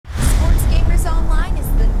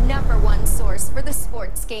source for the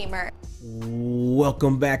sports gamer.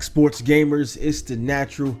 Welcome back, sports gamers. It's The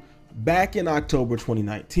Natural. Back in October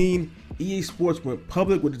 2019, EA Sports went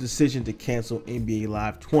public with a decision to cancel NBA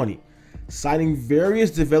Live 20. Citing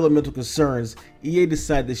various developmental concerns, EA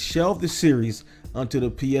decided to shelve the series until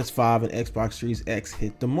the PS5 and Xbox Series X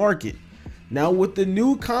hit the market. Now, with the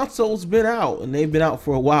new consoles been out, and they've been out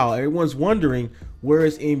for a while, everyone's wondering, where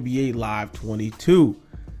is NBA Live 22?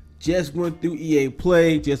 Just went through EA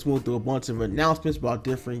Play, just went through a bunch of announcements about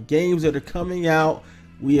different games that are coming out.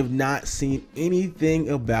 We have not seen anything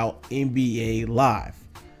about NBA Live.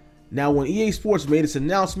 Now, when EA Sports made its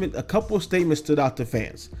announcement, a couple of statements stood out to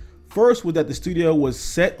fans. First was that the studio was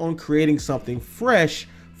set on creating something fresh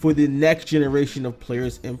for the next generation of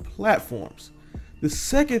players and platforms. The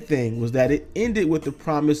second thing was that it ended with the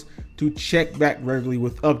promise to check back regularly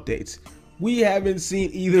with updates. We haven't seen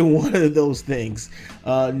either one of those things.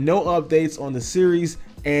 No updates on the series,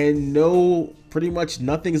 and pretty much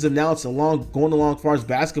nothing is announced going along as far as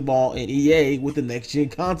basketball and EA with the next gen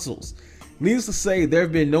consoles. Needless to say, there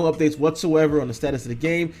have been no updates whatsoever on the status of the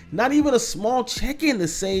game. Not even a small check-in to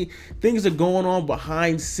say things are going on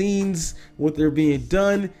behind scenes, what they're being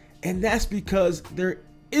done, and that's because there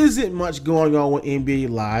isn't much going on with NBA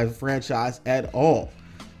Live franchise at all.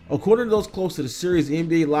 According to those close to the series, the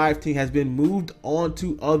NBA Live team has been moved on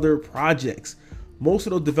to other projects. Most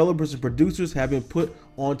of those developers and producers have been put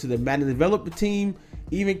onto the Madden development team.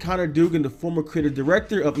 Even Connor Dugan, the former creative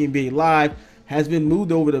director of NBA Live, has been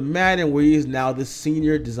moved over to Madden, where he is now the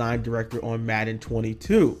senior design director on Madden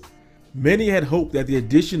 22. Many had hoped that the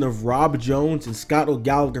addition of Rob Jones and Scott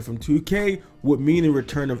O'Gallagher from 2K would mean a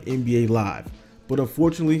return of NBA Live, but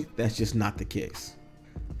unfortunately, that's just not the case.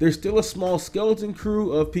 There's still a small skeleton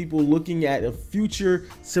crew of people looking at a future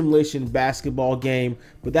simulation basketball game,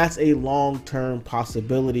 but that's a long-term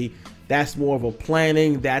possibility. That's more of a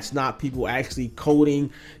planning. That's not people actually coding,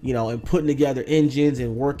 and putting together engines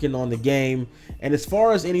and working on the game. And as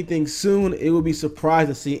far as anything soon, it would be surprised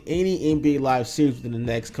to see any NBA Live series within the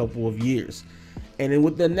next couple of years. And then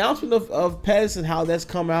with the announcement of PES and how that's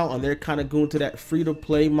come out, and they're kind of going to that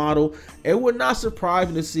free-to-play model, it would not surprise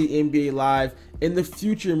me to see NBA Live in the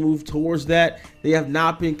future move towards that. They have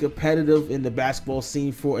not been competitive in the basketball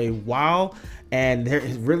scene for a while, and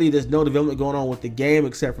there's no development going on with the game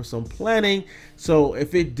except for some planning. So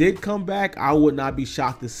if it did come back, I would not be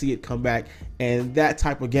shocked to see it come back in that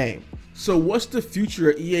type of game. So what's the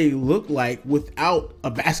future of EA look like without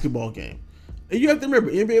a basketball game? And you have to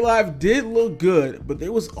remember, NBA Live did look good, but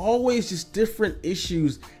there was always just different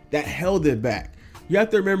issues that held it back. You have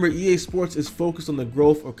to remember, EA Sports is focused on the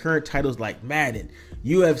growth of current titles like Madden,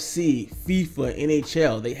 UFC, FIFA,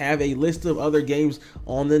 NHL. They have a list of other games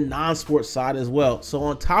on the non-sports side as well. So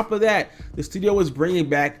on top of that, the studio is bringing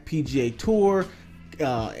back PGA Tour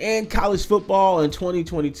and college football in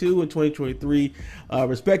 2022 and 2023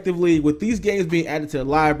 respectively. With these games being added to the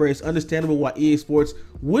library, it's understandable why EA Sports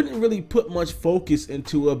wouldn't really put much focus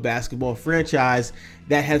into a basketball franchise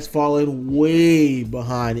that has fallen way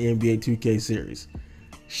behind the NBA 2K series.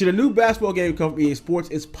 Should a new basketball game come from EA Sports,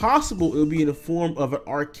 it's possible it will be in the form of an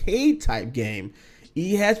arcade type game.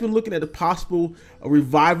 EA has been looking at a possible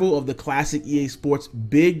revival of the classic EA Sports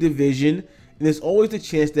Big Division, and there's always the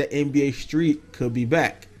chance that NBA Street could be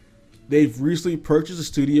back. They've recently purchased a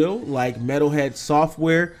studio like Metalhead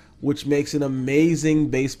Software, which makes an amazing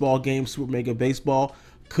baseball game, Super Mega Baseball.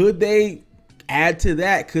 Could they add to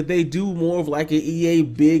that? Could they do more of like an EA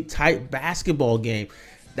big type basketball game?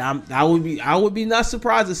 I would be not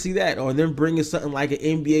surprised to see that, or them bringing something like an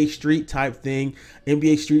NBA Street type thing,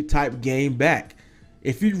 NBA Street type game back.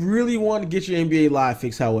 If you really want to get your NBA Live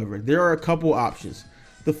fix, however, there are a couple options.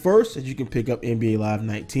 The first is you can pick up NBA Live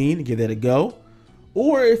 19 and give that a go.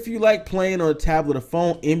 Or if you like playing on a tablet or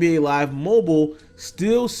phone, NBA Live Mobile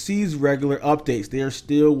still sees regular updates. They are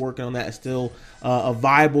still working on that. It's still a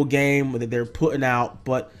viable game that they're putting out.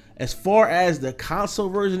 But as far as the console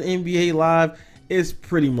version of NBA Live, it's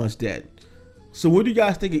pretty much dead. So what do you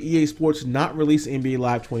guys think of EA Sports not releasing NBA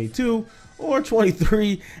Live 22 or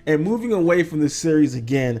 23 and moving away from this series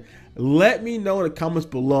again? Let me know in the comments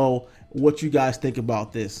below what you guys think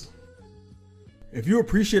about this. If you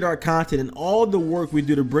appreciate our content and all the work we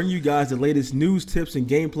do to bring you guys the latest news, tips, and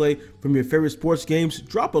gameplay from your favorite sports games,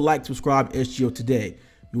 drop a like, subscribe, SGO today.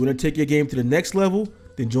 You want to take your game to the next level?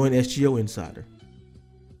 Then join SGO Insider.